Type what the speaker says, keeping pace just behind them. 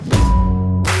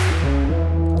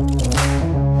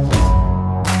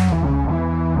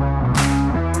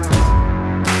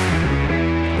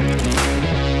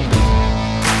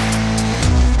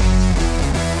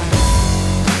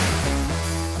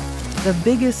the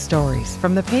biggest stories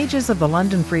from the pages of the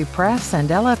London Free Press and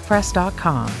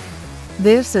lfpress.com.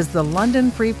 This is the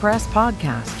London Free Press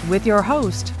podcast with your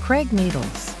host, Craig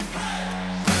Needles.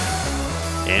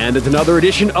 And it's another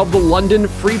edition of the London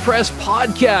Free Press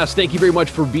podcast. Thank you very much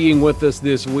for being with us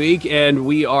this week. And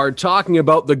we are talking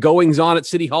about the goings-on at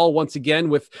City Hall once again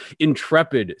with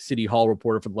intrepid City Hall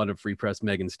reporter for the London Free Press,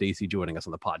 Megan Stacey, joining us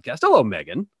on the podcast. Hello,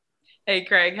 Megan. Hey,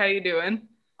 Craig. How you doing?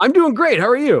 I'm doing great. How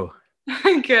are you?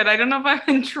 I'm good. I don't know if I'm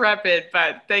intrepid,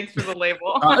 but thanks for the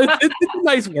label. It's a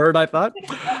nice word, I thought.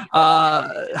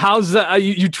 How's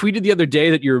you tweeted the other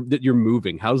day that you're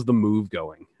moving. How's the move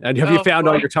going? And have you found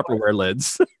all your Tupperware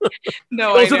lids?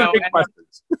 No, Those I are know. the big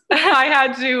questions. I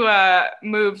had to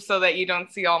move so that you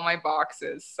don't see all my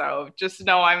boxes. So just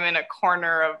know I'm in a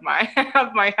corner of my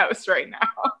house right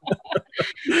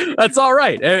now. That's all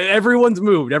right. Everyone's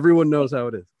moved. Everyone knows how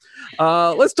it is.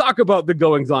 Let's talk about the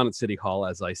goings-on at City Hall,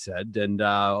 as I said. And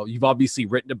you've obviously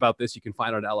written about this. You can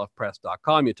find it on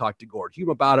lfpress.com. You talked to Gord Hume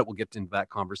about it. We'll get into that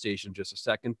conversation in just a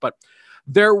second. But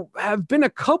there have been a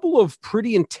couple of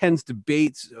pretty intense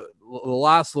debates the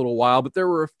last little while, but there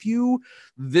were a few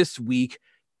this week.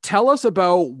 Tell us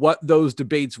about what those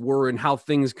debates were and how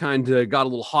things kind of got a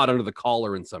little hot under the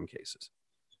collar in some cases.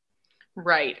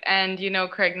 Right. And,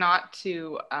 Craig, not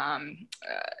to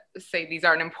say these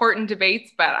aren't important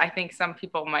debates, but I think some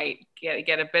people might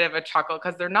get a bit of a chuckle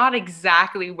because they're not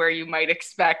exactly where you might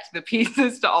expect the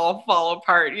pieces to all fall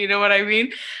apart. You know what I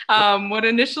mean? What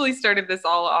initially started this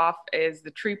all off is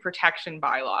the tree protection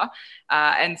bylaw.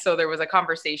 And so there was a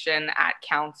conversation at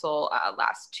council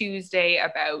last Tuesday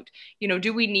about,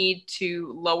 do we need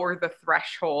to lower the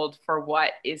threshold for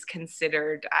what is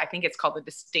considered, I think it's called a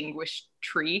distinguished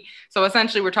tree. So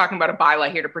essentially we're talking about a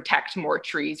bylaw here to protect more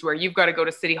trees where you've got to go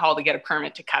to City Hall to get a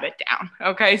permit to cut it down.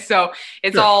 Okay. So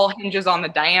it's all hinges on the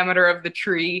diameter of the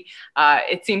tree.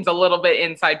 It seems a little bit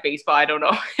inside baseball. I don't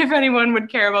know if anyone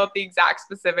would care about the exact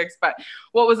specifics, but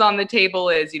what was on the table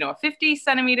is, a 50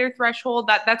 centimeter threshold.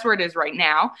 That's where it is right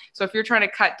now. So if you're trying to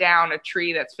cut down a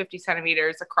tree that's 50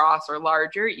 centimeters across or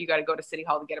larger, you got to go to City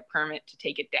Hall to get a permit to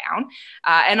take it down.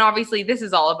 And obviously this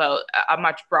is all about a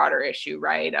much broader issue,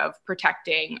 right? Of protecting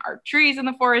our trees in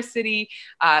the forest city.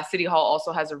 City Hall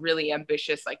also has a really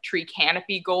ambitious tree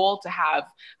canopy goal to have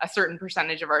a certain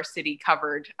percentage of our city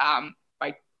covered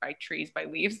by trees, by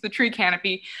leaves, the tree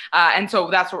canopy. And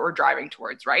so that's what we're driving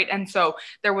towards, right? And so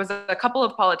there was a couple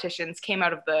of politicians came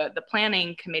out of the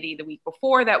planning committee the week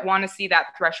before that want to see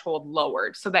that threshold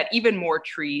lowered so that even more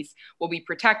trees will be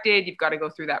protected. You've got to go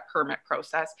through that permit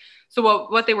process. So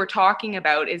what they were talking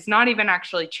about is not even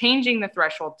actually changing the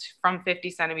threshold from 50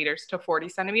 centimeters to 40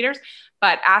 centimeters,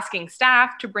 but asking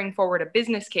staff to bring forward a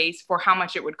business case for how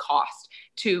much it would cost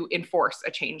to enforce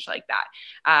a change like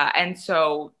that. And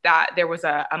so that there was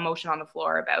a motion on the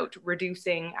floor about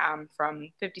reducing from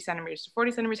 50 centimeters to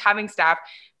 40 centimeters, having staff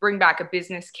bring back a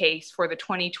business case for the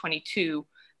 2022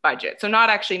 budget. So not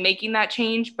actually making that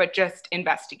change, but just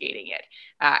investigating it.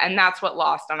 And that's what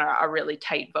lost on a really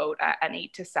tight vote at an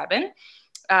 8-7.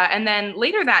 And then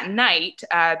later that night,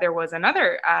 there was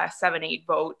another 7-8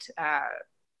 vote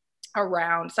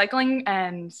around cycling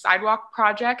and sidewalk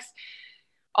projects,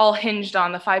 all hinged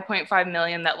on the 5.5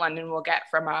 million that London will get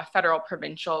from a federal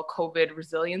provincial COVID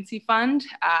resiliency fund.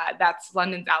 That's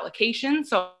London's allocation.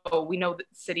 So we know that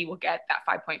the city will get that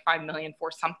 5.5 million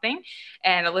for something.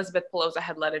 And Elizabeth Pelosa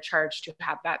had led a charge to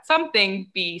have that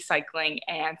something be cycling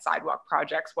and sidewalk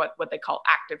projects, what they call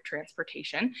active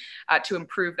transportation, to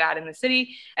improve that in the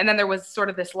city. And then there was sort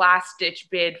of this last ditch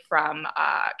bid from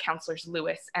councillors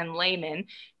Lewis and Lehman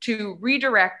to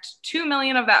redirect 2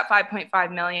 million of that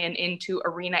 5.5 million into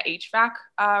arena HVAC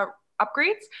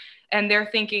upgrades. And their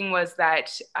thinking was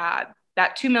that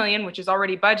that 2 million, which is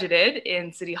already budgeted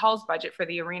in City Hall's budget for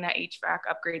the arena HVAC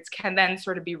upgrades, can then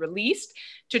sort of be released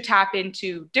to tap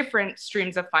into different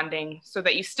streams of funding so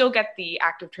that you still get the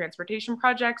active transportation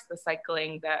projects, the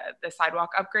cycling, the sidewalk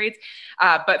upgrades,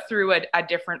 but through a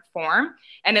different form.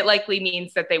 And it likely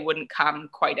means that they wouldn't come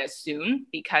quite as soon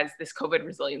because this COVID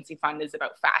resiliency fund is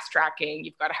about fast tracking.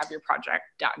 You've got to have your project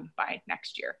done by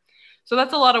next year. So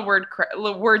that's a lot of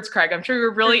words, Craig. I'm sure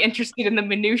you're really interested in the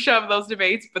minutia of those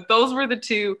debates, but those were the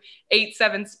two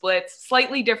 8-7 splits,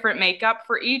 slightly different makeup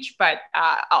for each, but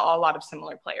a lot of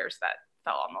similar players that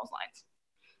fell on those lines.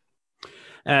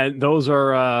 And those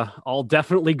are all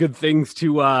definitely good things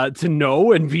to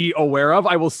know and be aware of.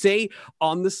 I will say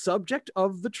on the subject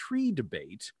of the tree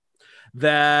debate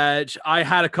that I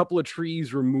had a couple of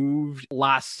trees removed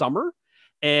last summer.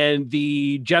 And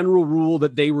the general rule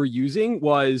that they were using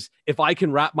was, if I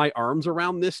can wrap my arms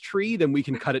around this tree, then we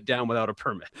can cut it down without a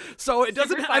permit. So it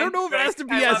doesn't, I don't know if it has to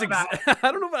be as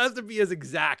I don't know if it has to be as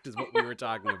exact as what we were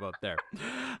talking about there.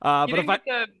 But if I get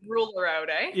the ruler out,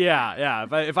 eh? Yeah.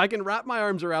 If I can wrap my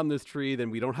arms around this tree,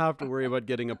 then we don't have to worry about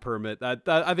getting a permit. That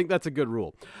I think that's a good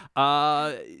rule.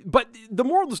 But the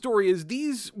moral of the story is,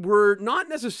 these were not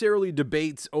necessarily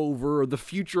debates over the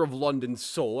future of London's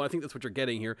soul. I think that's what you're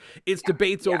getting here. It's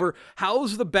debates over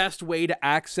how's the best way to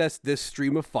access this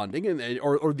stream of funding,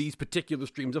 or these particular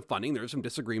streams of funding. There's some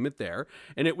disagreement there.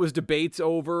 And it was debates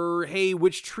over, hey,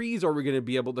 which trees are we going to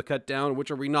be able to cut down,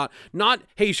 which are we not? Not,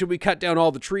 hey, should we cut down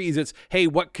all the trees? It's, hey,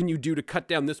 what can you do to cut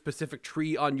down this specific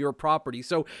tree on your property?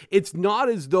 So it's not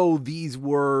as though these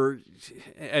were,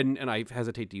 and I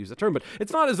hesitate to use the term, but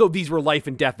it's not as though these were life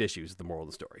and death issues, the moral of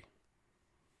the story.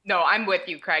 No, I'm with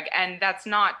you, Craig. And that's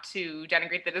not to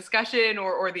denigrate the discussion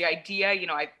or the idea. You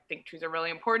know, I think trees are really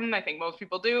important. I think most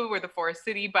people do. We're the forest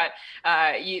city. But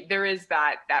there is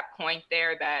that point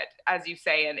there that, as you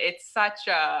say, and it's such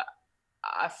a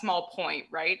small point,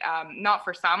 right? Not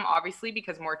for some, obviously,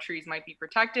 because more trees might be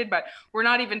protected. But we're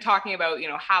not even talking about,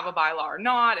 have a bylaw or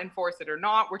not, enforce it or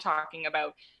not. We're talking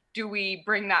about, do we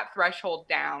bring that threshold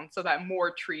down so that more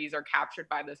trees are captured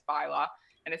by this bylaw?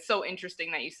 And it's so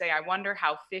interesting that you say, I wonder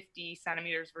how 50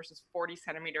 centimeters versus 40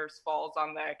 centimeters falls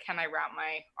on the can I wrap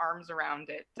my arms around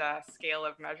it scale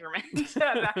of measurement.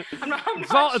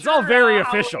 It's all very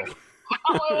official.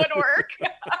 How it would work.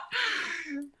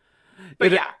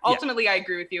 But ultimately, I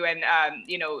agree with you. And,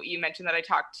 you mentioned that I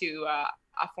talked to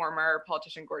a former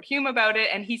politician, Gord Hume, about it.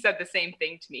 And he said the same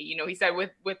thing to me. He said,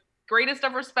 with greatest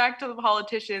of respect to the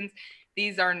politicians,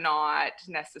 these are not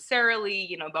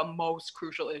necessarily, the most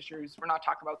crucial issues. We're not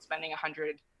talking about spending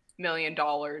 $100 million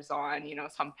on,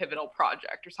 some pivotal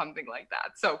project or something like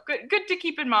that. So good to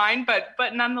keep in mind, but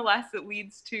nonetheless, it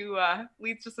leads to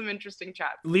some interesting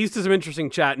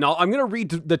chat. Now, I'm going to read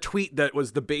the tweet that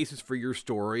was the basis for your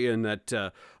story, and that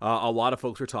a lot of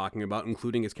folks are talking about,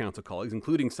 including his council colleagues,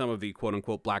 including some of the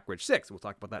quote-unquote Blackridge Six. We'll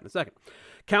talk about that in a second.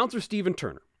 Councillor Stephen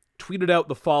Turner tweeted out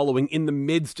the following in the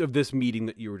midst of this meeting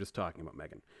that you were just talking about,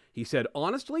 Megan. He said,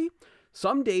 honestly,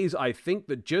 some days I think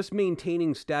that just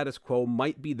maintaining status quo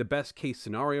might be the best case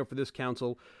scenario for this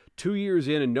council. 2 years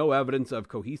in and no evidence of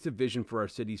cohesive vision for our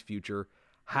city's future.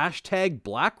 Hashtag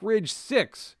Blackridge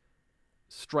 6.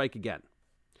 Strike again.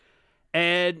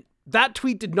 And that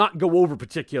tweet did not go over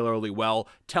particularly well.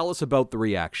 Tell us about the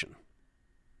reaction.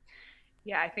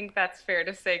 Yeah, I think that's fair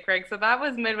to say, Craig. So that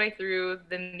was midway through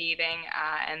the meeting,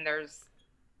 and there's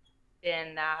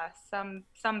been some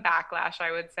backlash,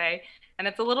 I would say. And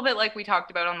it's a little bit like we talked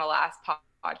about on the last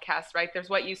podcast, right? There's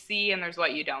what you see and there's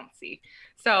what you don't see.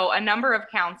 So a number of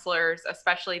councillors,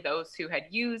 especially those who had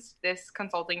used this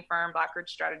consulting firm, Blackridge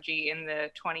Strategy, in the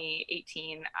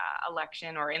 2018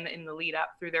 election, or in the lead up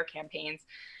through their campaigns,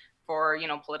 for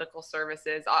political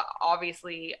services.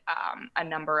 Obviously, a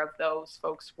number of those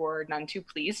folks were none too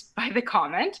pleased by the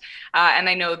comment, and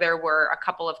I know there were a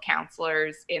couple of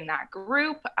councillors in that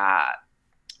group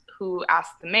who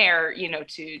asked the mayor,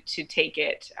 to take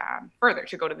it further,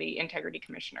 to go to the integrity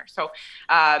commissioner. So,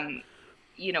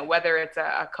 whether it's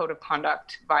a code of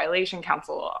conduct violation,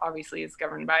 council obviously is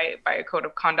governed by a code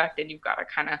of conduct, and you've got to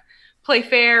kind of play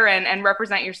fair and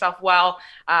represent yourself well.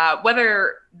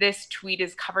 Whether this tweet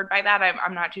is covered by that,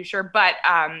 I'm not too sure. But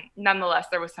nonetheless,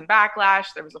 there was some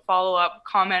backlash. There was a follow-up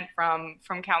comment from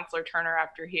Councillor Turner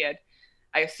after he had,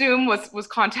 I assume, was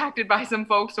contacted by some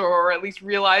folks, or at least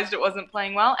realized it wasn't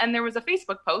playing well. And there was a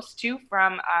Facebook post, too,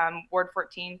 from Ward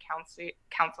 14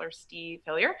 Councillor Steve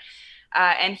Hillier.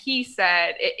 And he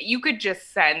said, you could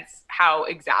just sense how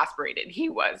exasperated he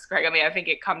was, Greg. I mean, I think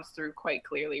it comes through quite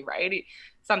clearly, right?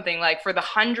 Something like, for the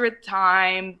 100th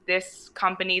time, this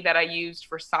company that I used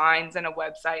for signs and a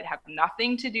website had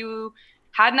nothing to do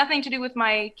with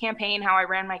my campaign, how I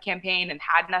ran my campaign, and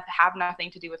have nothing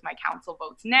to do with my council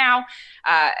votes now.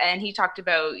 And he talked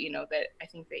about, that I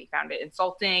think they found it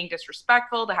insulting,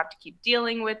 disrespectful to have to keep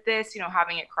dealing with this,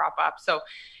 having it crop up. So,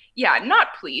 yeah,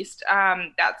 not pleased.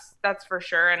 That's for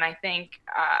sure. And I think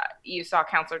you saw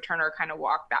Councillor Turner kind of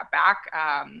walk that back.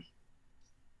 And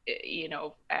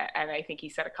I think he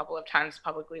said a couple of times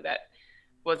publicly that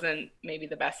wasn't maybe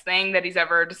the best thing that he's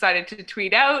ever decided to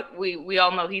tweet out. We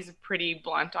all know he's pretty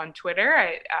blunt on Twitter.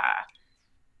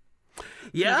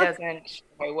 Yeah, he doesn't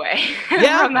shy away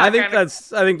yeah, from that kind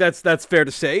of. I think that's fair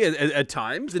to say at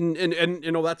times, and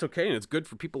you know that's okay, and it's good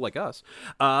for people like us.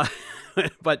 Uh,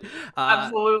 but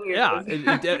Absolutely it yeah,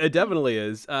 is. it definitely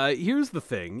is. Here's the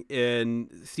thing, and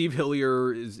Steve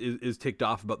Hillier is ticked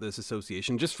off about this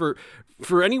association. Just for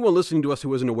anyone listening to us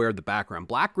who isn't aware of the background,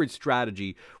 Blackridge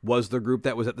Strategy was the group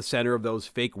that was at the center of those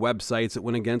fake websites that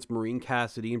went against Maureen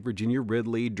Cassidy and Virginia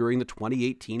Ridley during the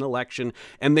 2018 election,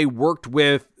 and they worked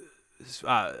with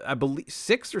I believe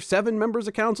 6 members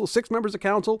of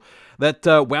council that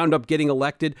wound up getting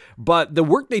elected. But the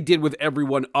work they did with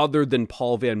everyone other than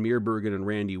Paul Van Meerbergen and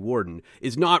Randy Warden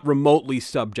is not remotely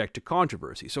subject to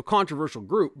controversy. So controversial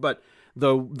group, but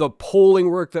the polling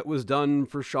work that was done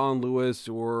for Sean Lewis,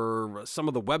 or some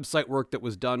of the website work that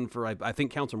was done for, I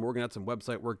think Councillor Morgan had some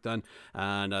website work done,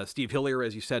 and Steve Hillier,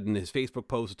 as you said in his Facebook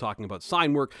post, was talking about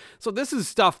sign work. So this is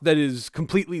stuff that is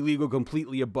completely legal,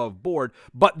 completely above board,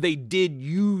 but they did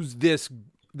use this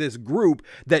group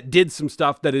that did some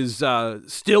stuff that is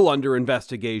still under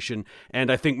investigation,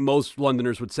 and I think most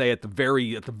Londoners would say at the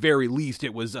very least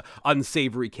it was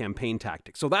unsavory campaign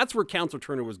tactics. So that's where Councillor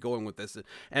Turner was going with this,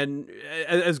 and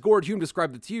as Gord Hume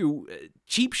described it to you,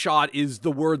 cheap shot is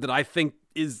the word that I think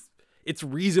it's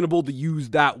reasonable to use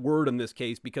that word in this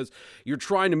case, because you're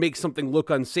trying to make something look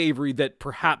unsavory that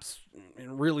perhaps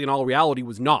really in all reality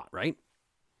was not, right?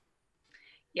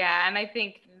 Yeah, and I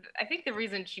think the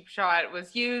reason cheap shot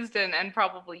was used and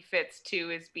probably fits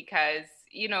too is because,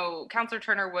 you know, Councillor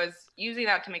Turner was using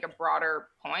that to make a broader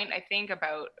point, I think,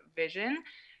 about vision.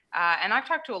 And I've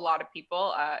talked to a lot of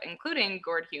people, including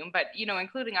Gord Hume, but, you know,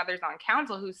 including others on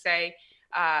council, who say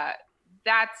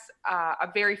that's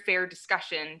a very fair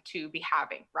discussion to be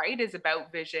having, right? Is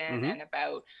about vision and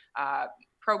about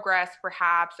progress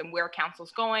perhaps, and where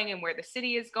council's going and where the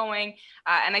city is going.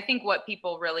 And I think what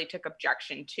people really took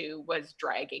objection to was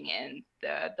dragging in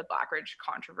the Blackridge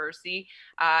controversy.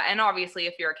 And obviously,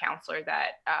 if you're a councillor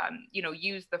that, you know,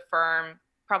 use the firm,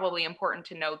 probably important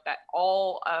to note that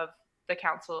all of the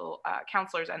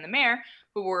councillors and the mayor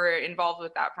who were involved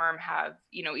with that firm have,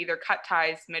 you know, either cut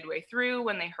ties midway through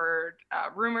when they heard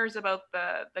rumors about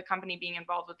the company being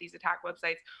involved with these attack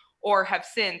websites, or have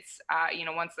since, you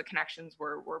know, once the connections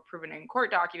were proven in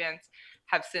court documents,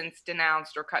 have since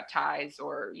denounced or cut ties,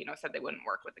 or, you know, said they wouldn't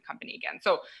work with the company again.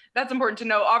 So that's important to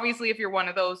know. Obviously, if you're one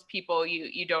of those people,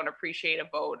 you don't appreciate a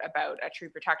vote about a tree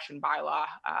protection bylaw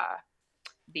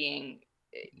being,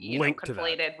 you know,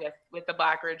 conflated with the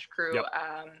Blackridge crew. Yep.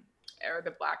 Or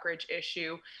the Blackridge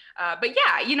issue. But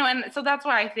yeah, you know, and so that's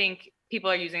why I think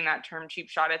people are using that term cheap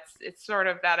shot. It's sort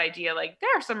of that idea, like, there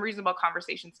are some reasonable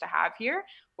conversations to have here,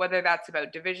 whether that's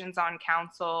about divisions on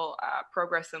council,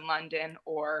 progress in London,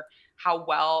 or how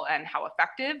well and how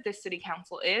effective this city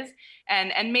council is.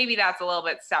 And maybe that's a little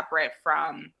bit separate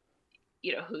from,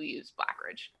 you know, who used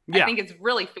Blackridge. Yeah. I think it's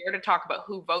really fair to talk about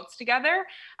who votes together,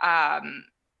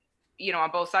 you know,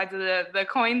 on both sides of the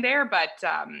coin there. But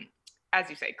as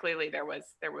you say, clearly there was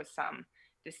some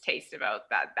distaste about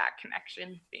that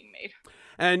connection being made.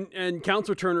 And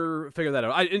Councillor Turner figured that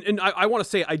out. I want to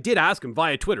say, I did ask him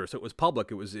via Twitter, so it was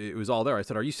public. It was all there. I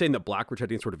said, "Are you saying that Blackridge had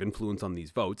any sort of influence on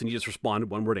these votes?" And he just responded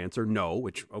one word answer, "No."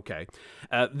 Which, okay.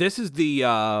 This is the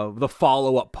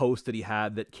follow up post that he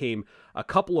had that came a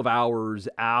couple of hours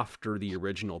after the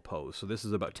original post. So this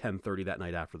is about 10:30 that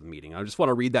night after the meeting. I just want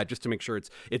to read that just to make sure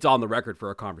it's on the record for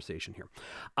our conversation here.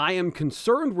 "I am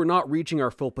concerned we're not reaching our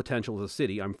full potential as a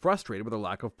city. I'm frustrated with our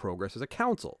lack of progress as a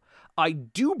council. I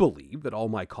do believe that all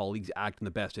my colleagues act in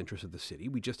the best interest of the city.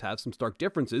 We just have some stark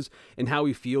differences in how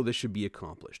we feel this should be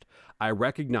accomplished. I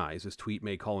recognize this tweet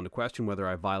may call into question whether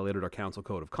I violated our council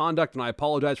code of conduct, and I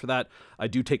apologize for that. I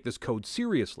do take this code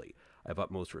seriously. I have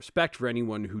utmost respect for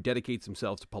anyone who dedicates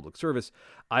themselves to public service.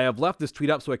 I have left this tweet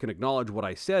up so I can acknowledge what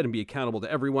I said and be accountable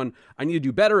to everyone. I need to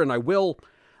do better, and I will.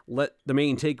 Let the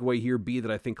main takeaway here be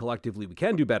that I think collectively we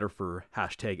can do better for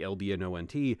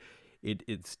 #LDNONT.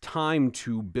 It's time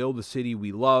to build the city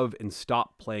we love and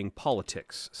stop playing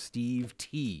politics. Steve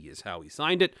T is how he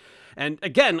signed it. And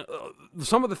again,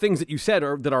 some of the things that you said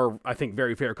are, I think,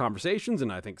 very fair conversations,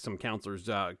 and I think some councillors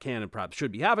can and perhaps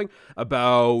should be having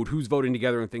about who's voting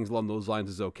together and things along those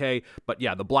lines is okay. But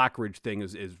yeah, the Blackridge thing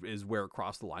is where it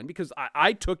crossed the line, because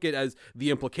I took it as the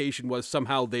implication was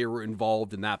somehow they were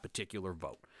involved in that particular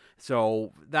vote.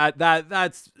 So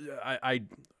that's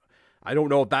I don't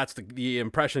know if that's the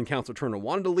impression Councillor Turner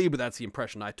wanted to leave, but that's the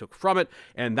impression I took from it,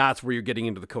 and that's where you're getting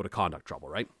into the code of conduct trouble,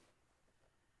 right?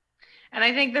 And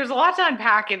I think there's a lot to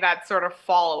unpack in that sort of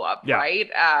follow-up, right?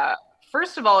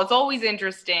 first of all, it's always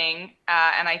interesting,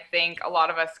 and I think a lot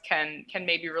of us can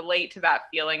maybe relate to that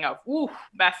feeling of, ooh,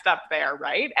 messed up there,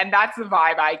 right? And that's the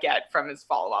vibe I get from his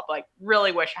follow-up. Like,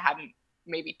 really wish I hadn't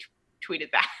maybe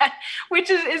tweeted that, which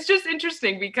is just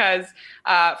interesting because,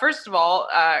 first of all,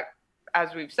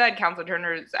 as we've said, Councillor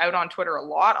Turner is out on Twitter a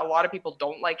lot. A lot of people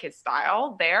don't like his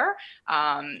style there.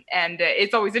 And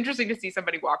it's always interesting to see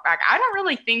somebody walk back. I don't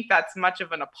really think that's much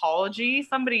of an apology.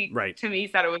 Somebody to me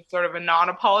said it was sort of a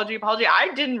non-apology apology.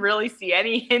 I didn't really see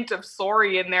any hint of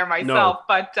sorry in there myself.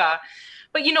 No.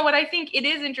 But you know what? I think it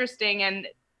is interesting. And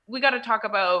we got to talk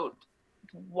about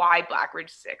why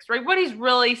Blackridge 6, right? What he's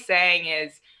really saying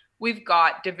is, we've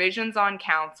got divisions on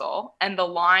council and the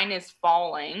line is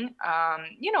falling,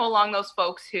 along those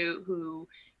folks who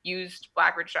used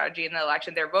Blackridge strategy in the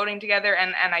election. They're voting together.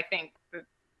 And I think the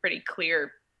pretty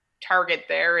clear target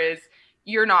there is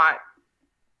you're not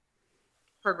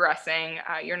progressing,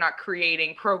 you're not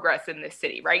creating progress in this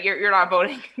city, right? You're not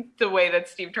voting the way that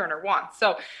Steve Turner wants.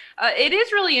 So it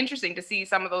is really interesting to see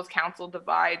some of those council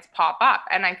divides pop up.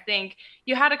 And I think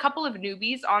you had a couple of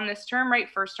newbies on this term, right?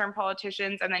 First term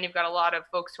politicians, and then you've got a lot of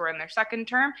folks who are in their second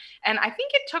term. And I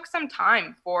think it took some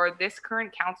time for this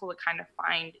current council to kind of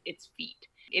find its feet.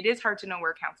 It is hard to know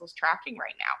where council's tracking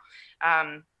right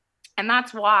now. And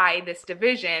that's why this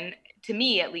division, to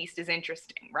me at least, is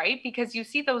interesting, right? Because you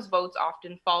see those votes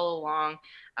often follow along,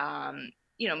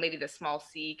 maybe the small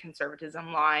c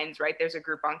conservatism lines, right? There's a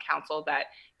group on council that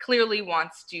clearly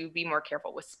wants to be more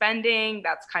careful with spending.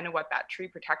 That's kind of what that tree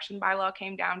protection bylaw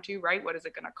came down to, right? What is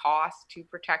it going to cost to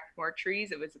protect more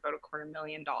trees? It was about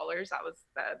 $250,000. That was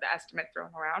the estimate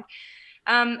thrown around.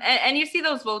 And you see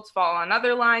those votes fall on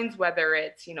other lines, whether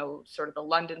it's, sort of the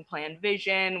London plan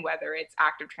vision, whether it's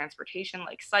active transportation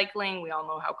like cycling. We all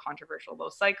know how controversial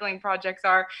those cycling projects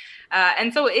are.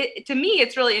 And so to me,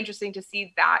 it's really interesting to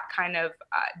see that kind of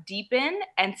deepen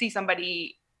and see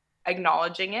somebody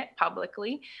acknowledging it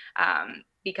publicly.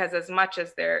 Because as much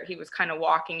as he was kind of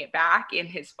walking it back in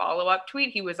his follow-up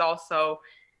tweet, he was also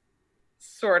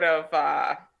sort of,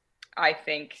 I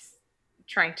think,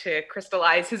 trying to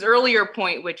crystallize his earlier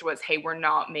point, which was, hey, we're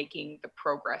not making the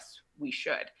progress we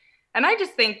should. And I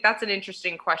just think that's an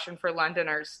interesting question for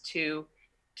Londoners to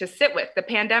sit with. The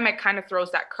pandemic kind of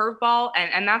throws that curveball,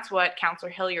 and that's what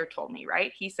Councillor Hillier told me,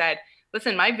 right? He said,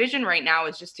 listen, my vision right now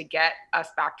is just to get us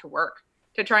back to work,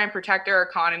 to try and protect our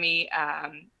economy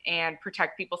and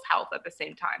protect people's health at the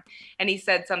same time. And he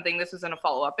said something, this was in a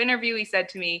follow-up interview, he said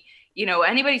to me,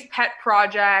 anybody's pet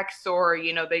projects or,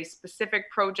 these specific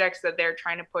projects that they're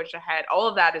trying to push ahead, all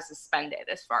of that is suspended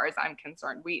as far as I'm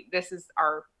concerned. This is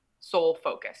our sole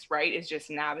focus, right? Is just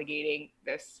navigating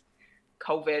this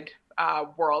COVID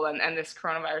world and this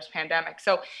coronavirus pandemic.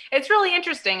 So it's really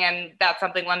interesting. And that's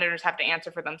something Londoners have to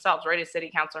answer for themselves, right? Is City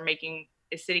Council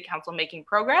making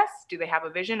progress? Do they have a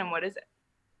vision, and what is it?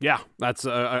 Yeah, that's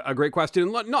a great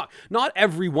question. Not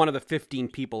every one of the 15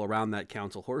 people around that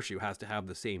council horseshoe has to have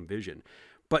the same vision,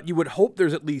 but you would hope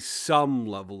there's at least some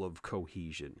level of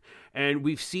cohesion. And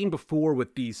we've seen before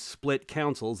with these split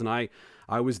councils, and I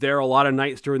was there a lot of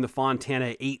nights during the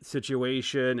Fontana 8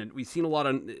 situation, and we've seen a lot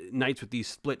of nights with these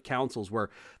split councils where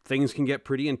things can get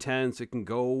pretty intense. It can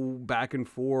go back and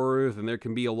forth, and there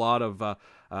can be a lot of,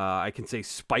 I can say,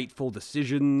 spiteful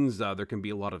decisions. There can be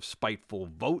a lot of spiteful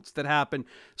votes that happen.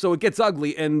 So it gets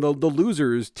ugly, and the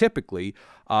losers typically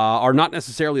are not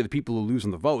necessarily the people who lose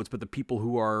in the votes, but the people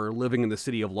who are living in the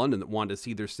city of London that want to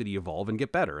see their city evolve and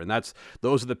get better. And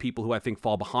those are the people who I think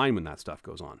fall behind when that stuff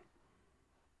goes on.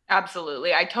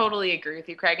 Absolutely. I totally agree with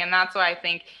you, Craig. And that's why I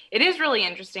think it is really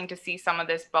interesting to see some of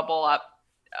this bubble up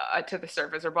to the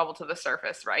surface, or bubble to the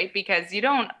surface, right? Because you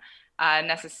don't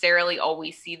necessarily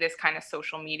always see this kind of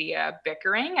social media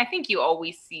bickering. I think you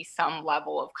always see some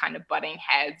level of kind of butting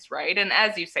heads, right? And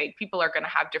as you say, people are going to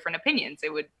have different opinions.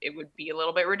 It would be a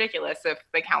little bit ridiculous if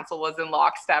the council was in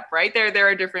lockstep, right? There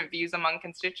are different views among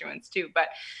constituents too. But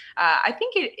I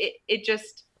think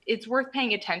it's worth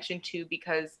paying attention to,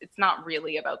 because it's not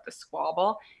really about the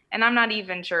squabble. And I'm not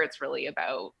even sure it's really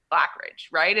about Blackridge,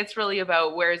 right? It's really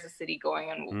about where is the city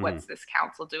going and what's this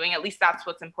council doing? At least that's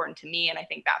what's important to me. And I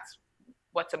think that's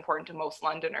what's important to most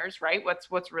Londoners, right?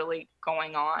 What's really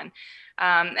going on.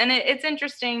 And it's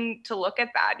interesting to look at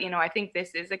that. I think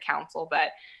this is a council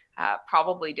that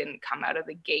probably didn't come out of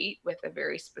the gate with a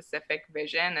very specific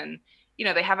vision. And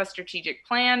they have a strategic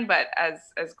plan, but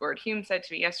as Gord Hume said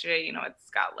to me yesterday, it's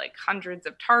got like hundreds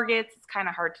of targets. It's kind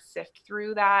of hard to sift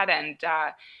through that. And,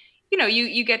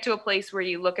 you get to a place where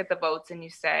you look at the votes and you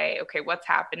say, okay, what's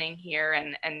happening here?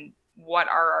 And what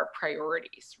are our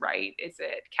priorities, right? Is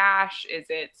it cash? Is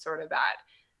it sort of that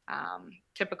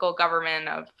typical government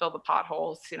of fill the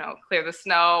potholes, clear the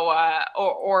snow,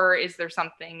 or is there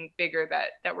something bigger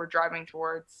that we're driving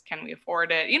towards? Can we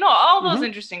afford it? All those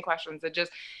interesting questions.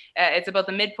 It's about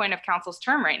the midpoint of council's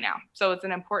term right now. So it's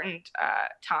an important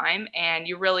time, and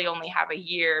you really only have a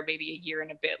year, maybe a year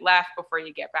and a bit left before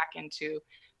you get back into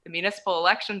the municipal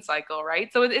election cycle,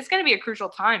 right? So it's going to be a crucial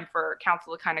time for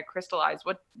council to kind of crystallize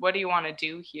what do you want to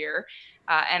do here,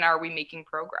 and are we making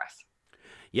progress?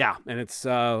 Yeah, and it's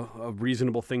a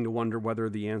reasonable thing to wonder whether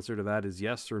the answer to that is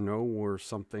yes or no or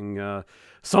something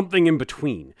in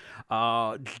between.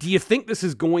 Do you think this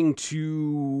is going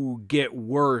to get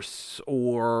worse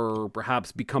or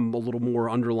perhaps become a little more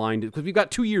underlined? Because we've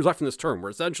got 2 years left in this term.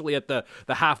 We're essentially at the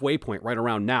halfway point right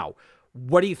around now.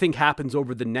 What do you think happens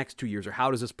over the next 2 years, or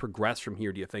how does this progress from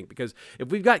here, do you think? Because if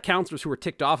we've got councillors who are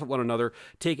ticked off at one another,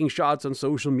 taking shots on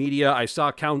social media, I saw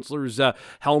councillors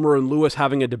Helmer and Lewis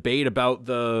having a debate about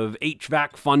the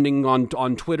HVAC funding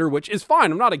on Twitter, which is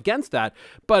fine. I'm not against that,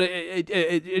 but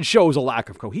it shows a lack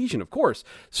of cohesion, of course.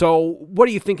 So what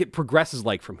do you think it progresses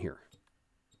like from here?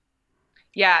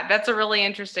 Yeah, that's a really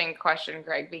interesting question,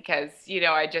 Greg, because,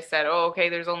 I just said, okay,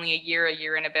 there's only a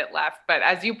year and a bit left. But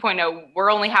as you point out, we're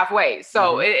only halfway.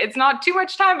 So it's not too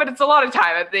much time, but it's a lot of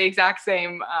time at the exact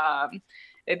same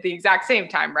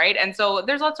time, right? And so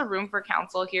there's lots of room for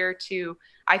council here to,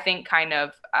 I think, kind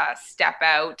of step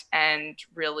out and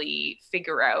really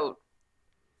figure out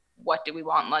what do we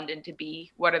want London to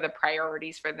be? What are the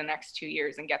priorities for the next 2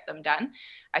 years and get them done?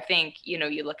 I think,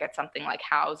 you look at something like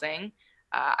housing.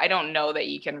 I don't know that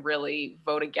you can really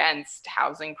vote against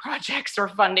housing projects or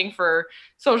funding for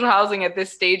social housing at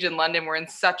this stage in London. We're in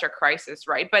such a crisis,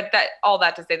 right? But all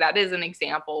that to say, that is an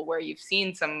example where you've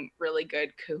seen some really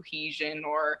good cohesion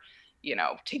or,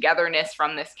 togetherness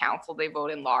from this council. They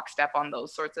vote in lockstep on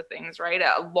those sorts of things, right?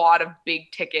 A lot of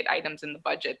big ticket items in the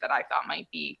budget that I thought might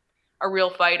be a real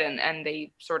fight, and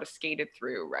they sort of skated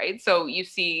through, right? So you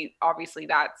see, obviously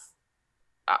that's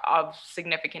of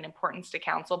significant importance to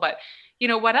council, but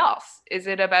what else? Is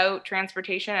it about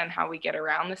transportation and how we get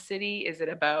around the city? Is it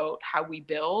about how we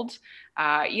build?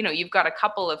 You've got a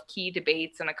couple of key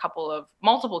debates and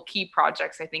multiple key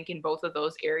projects, I think, in both of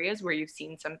those areas where you've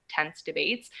seen some tense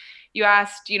debates. You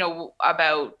asked,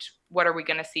 about what are we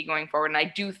going to see going forward? And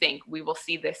I do think we will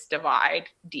see this divide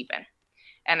deepen.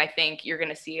 And I think you're going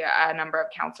to see a number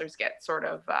of councillors get sort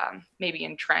of maybe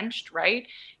entrenched, right?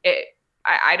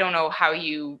 I don't know how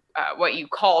what you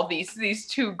call these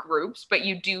two groups, but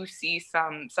you do see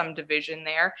some division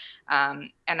there,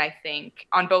 and I think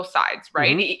on both sides,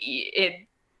 right? It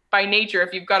by nature,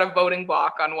 if you've got a voting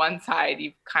block on one side,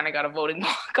 you've kind of got a voting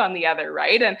block on the other,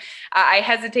 right? And I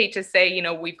hesitate to say,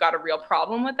 we've got a real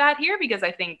problem with that here, because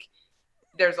I think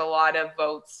there's a lot of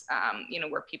votes,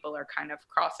 where people are kind of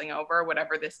crossing over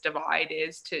whatever this divide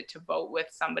is to vote with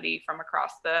somebody from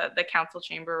across the council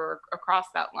chamber or across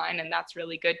that line. And that's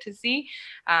really good to see.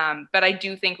 But I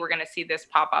do think we're going to see this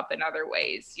pop up in other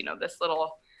ways. This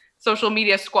little social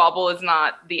media squabble is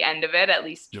not the end of it, at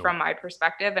least from my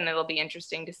perspective. And it'll be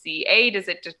interesting to see, A, does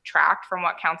it detract from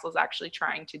what council is actually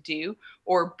trying to do?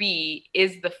 Or B,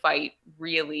 is the fight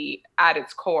really at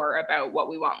its core about what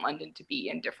we want London to be,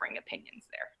 and differing opinions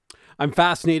there? I'm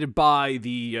fascinated by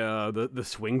the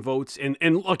swing votes,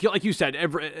 and look, like you said,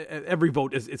 every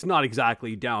vote it's not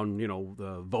exactly down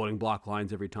the voting block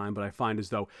lines every time, but I find as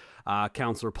though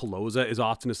Councillor Pelosa is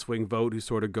often a swing vote who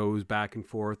sort of goes back and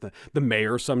forth. The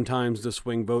mayor sometimes the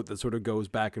swing vote that sort of goes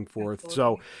back and forth. Absolutely.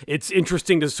 So it's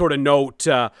interesting to sort of note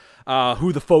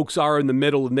who the folks are in the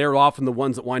middle, and they're often the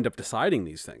ones that wind up deciding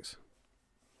these things.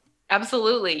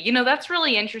 Absolutely, that's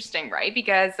really interesting, right?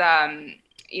 Because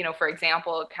for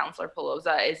example, Councillor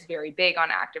Pelosa is very big on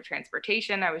active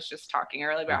transportation. I was just talking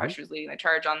earlier about how she was leading the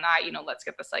charge on that. Let's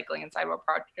get the cycling and sidewalk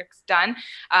projects done.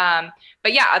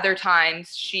 But yeah, other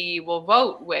times she will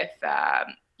vote with,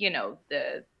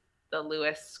 the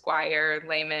Lewis, Squire,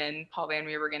 Lehman, Paul Van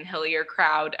Meerbergen, Hillier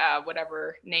crowd,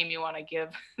 whatever name you want to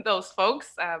give those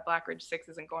folks. Blackridge 6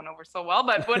 isn't going over so well,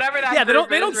 but whatever that yeah, they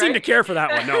don't seem to care for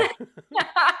that one, no.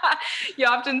 You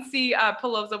often see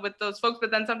Pelosa with those folks,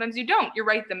 but then sometimes you don't. You're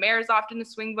right, the mayor is often a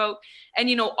swing vote. And,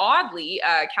 oddly,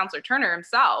 Councillor Turner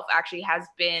himself actually has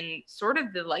been sort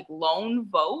of the lone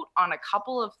vote on a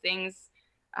couple of things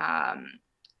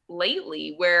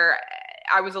lately where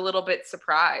I was a little bit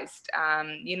surprised,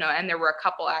 and there were a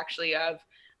couple actually of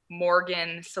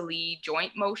Morgan Salee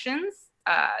joint motions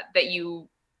that you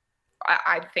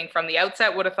I think from the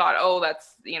outset would have thought, oh,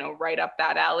 that's, right up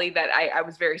that alley, that I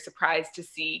was very surprised to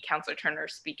see Councillor Turner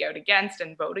speak out against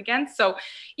and vote against. So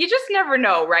you just never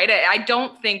know, right? I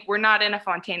don't think we're not in a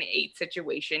Fontana 8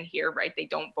 situation here, right? They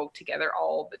don't vote together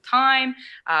all the time,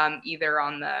 either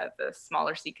on the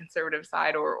smaller C conservative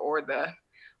side or the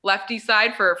lefty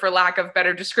side, for lack of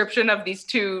better description of these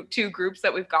two groups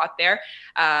that we've got there.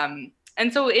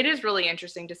 And so it is really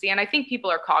interesting to see. And I think people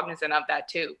are cognizant of that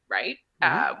too, right?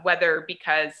 Whether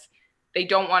because they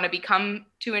don't want to become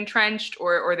too entrenched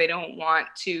or they don't want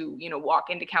to, walk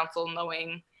into council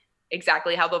knowing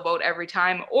exactly how they'll vote every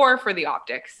time, or for the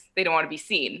optics. They don't want to be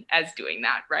seen as doing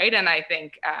that, right? And I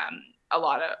think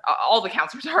all the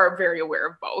councillors are very aware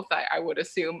of both, I would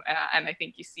assume. And I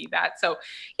think you see that. So,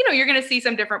 you're going to see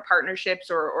some different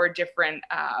partnerships or different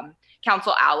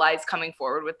council allies coming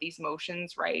forward with these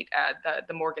motions, right?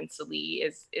 The Morgan Salee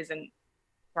is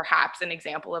perhaps an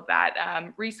example of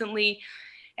that recently.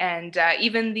 And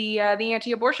even the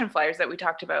anti-abortion flyers that we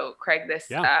talked about, Craig,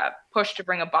 this push to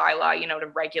bring a bylaw, to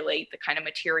regulate the kind of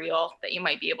material that you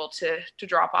might be able to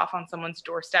drop off on someone's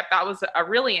doorstep. That was a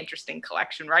really interesting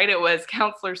collection, right? It was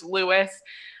Councillors Lewis,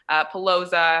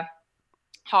 Pelosa,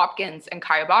 Hopkins, and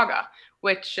Cuyahoga,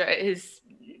 which is,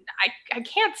 I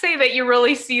can't say that you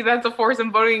really see that's a force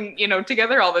in voting,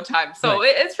 together all the time. So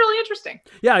it's really interesting.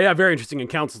 Yeah, very interesting. And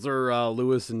Councillor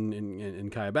Lewis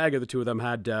and Cuyahoga, the two of them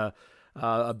had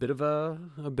a bit of a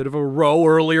row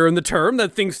earlier in the term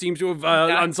that things seem to have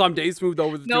on some days smoothed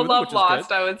over the no two love of them,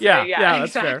 lost, I would say. Yeah,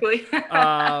 that's exactly. fair.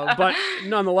 But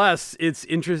nonetheless, it's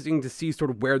interesting to see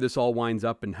sort of where this all winds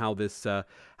up and how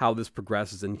this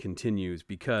progresses and continues,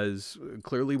 because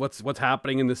clearly what's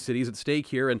happening in the city is at stake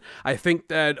here. And I think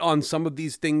that on some of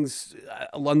these things,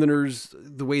 Londoners,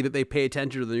 the way that they pay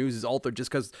attention to the news is altered just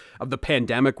because of the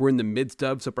pandemic we're in the midst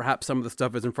of. So perhaps some of the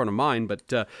stuff is in front of mind, but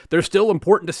there's still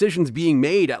important decisions being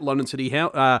made at London City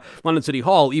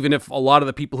Hall, even if a lot of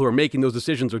the people who are making those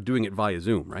decisions are doing it via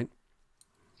Zoom, right?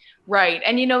 Right.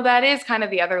 And, that is kind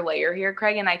of the other layer here,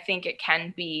 Craig. And I think it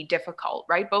can be difficult,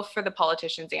 right? Both for the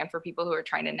politicians and for people who are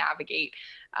trying to navigate,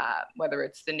 whether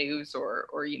it's the news or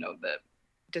the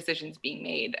decisions being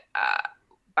made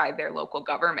by their local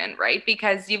government, right?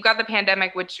 Because you've got the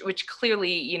pandemic, which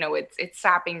clearly, it's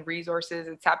sapping resources,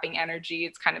 it's sapping energy,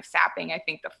 it's kind of sapping, I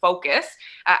think, the focus,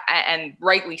 and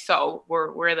rightly so.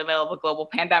 We're in the middle of a global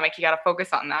pandemic. You got to focus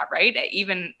on that, right?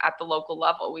 Even at the local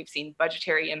level, we've seen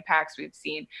budgetary impacts, we've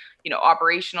seen,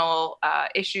 operational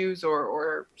issues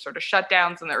or sort of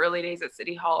shutdowns in the early days at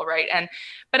City Hall, right?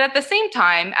 But at the same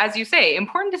time, as you say,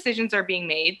 important decisions are being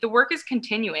made. The work is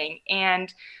continuing,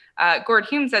 and Gord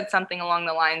Hume said something along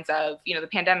the lines of, the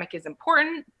pandemic is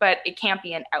important, but it can't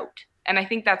be an out. And I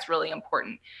think that's really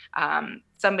important.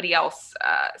 Somebody else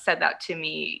said that to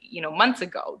me, months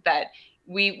ago, that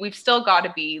we've still got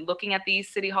to be looking at these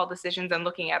City Hall decisions and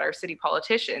looking at our city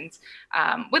politicians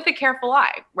with a careful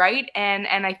eye, right? And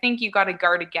I think you got to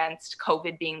guard against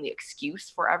COVID being the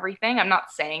excuse for everything. I'm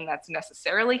not saying that's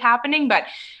necessarily happening, but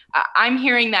I'm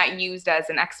hearing that used as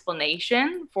an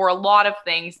explanation for a lot of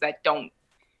things that don't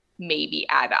maybe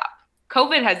add up.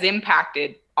 COVID has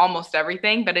impacted almost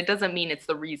everything, but it doesn't mean it's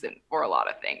the reason for a lot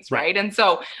of things, right? And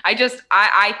so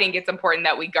I think it's important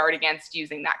that we guard against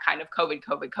using that kind of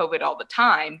COVID all the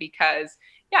time, because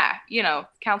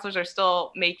councillors are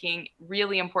still making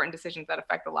really important decisions that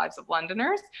affect the lives of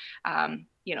Londoners.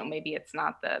 Maybe it's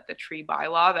not the tree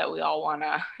bylaw that we all want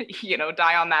to,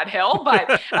 die on that hill,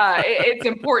 but it's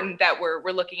important that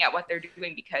we're looking at what they're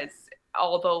doing, because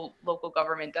although local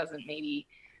government doesn't maybe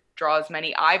draw as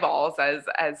many eyeballs as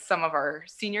some of our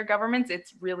senior governments,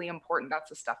 it's really important. That's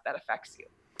the stuff that affects you.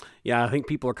 Yeah, I think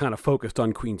people are kind of focused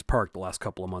on Queen's Park the last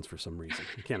couple of months for some reason.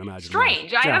 I can't imagine.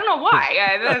 Strange. I don't know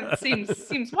why. That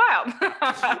seems wild.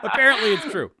 Apparently it's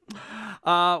true.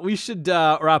 We should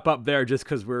wrap up there just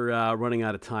because we're running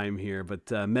out of time here.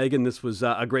 But Megan, this was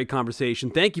a great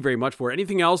conversation. Thank you very much for it.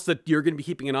 Anything else that you're going to be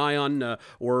keeping an eye on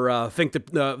or think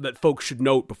that folks should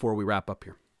note before we wrap up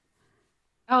here?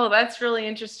 Oh, that's really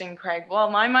interesting, Craig. Well,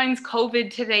 my mind's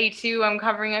COVID today too. I'm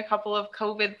covering a couple of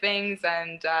COVID things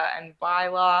and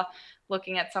bylaw,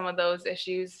 looking at some of those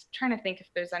issues. Trying to think if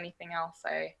there's anything else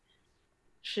I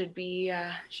should be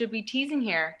teasing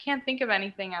here. Can't think of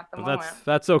anything at the moment.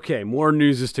 That's okay. More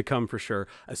news is to come for sure.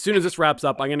 As soon as this wraps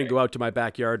up, I'm going to go out to my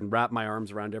backyard and wrap my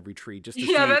arms around every tree just to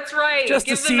see. Yeah, that's right. Just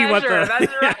Give to the see measure. what the.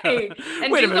 That's right.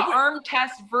 And do the arm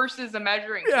test versus a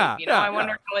measuring tape. I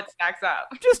wonder how it stacks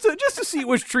up. Just to see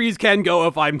which trees can go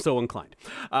if I'm so inclined.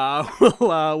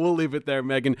 We'll leave it there,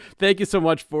 Megan. Thank you so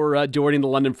much for joining the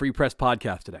London Free Press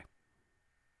podcast today.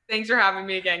 Thanks for having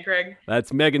me again, Craig.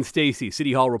 That's Megan Stacey,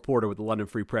 City Hall reporter with the London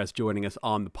Free Press, joining us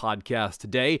on the podcast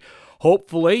today.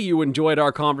 Hopefully you enjoyed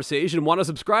our conversation and want to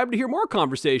subscribe to hear more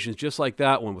conversations just like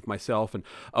that one with myself and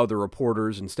other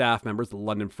reporters and staff members of the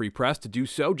London Free Press. To do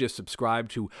so, just subscribe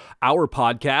to our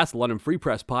podcast, the London Free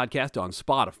Press podcast, on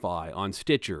Spotify, on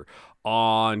Stitcher,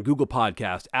 on Google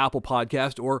Podcast, Apple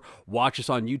Podcast, or watch us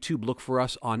on YouTube. Look for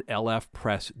us on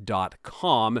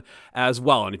lfpress.com as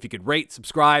well. And if you could rate,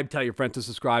 subscribe, tell your friends to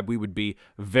subscribe, we would be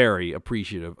very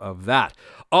appreciative of that.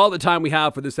 All the time we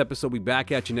have for this episode. We'll be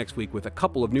back at you next week with a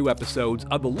couple of new episodes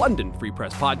of the London Free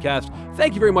Press podcast.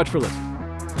 Thank you very much for listening.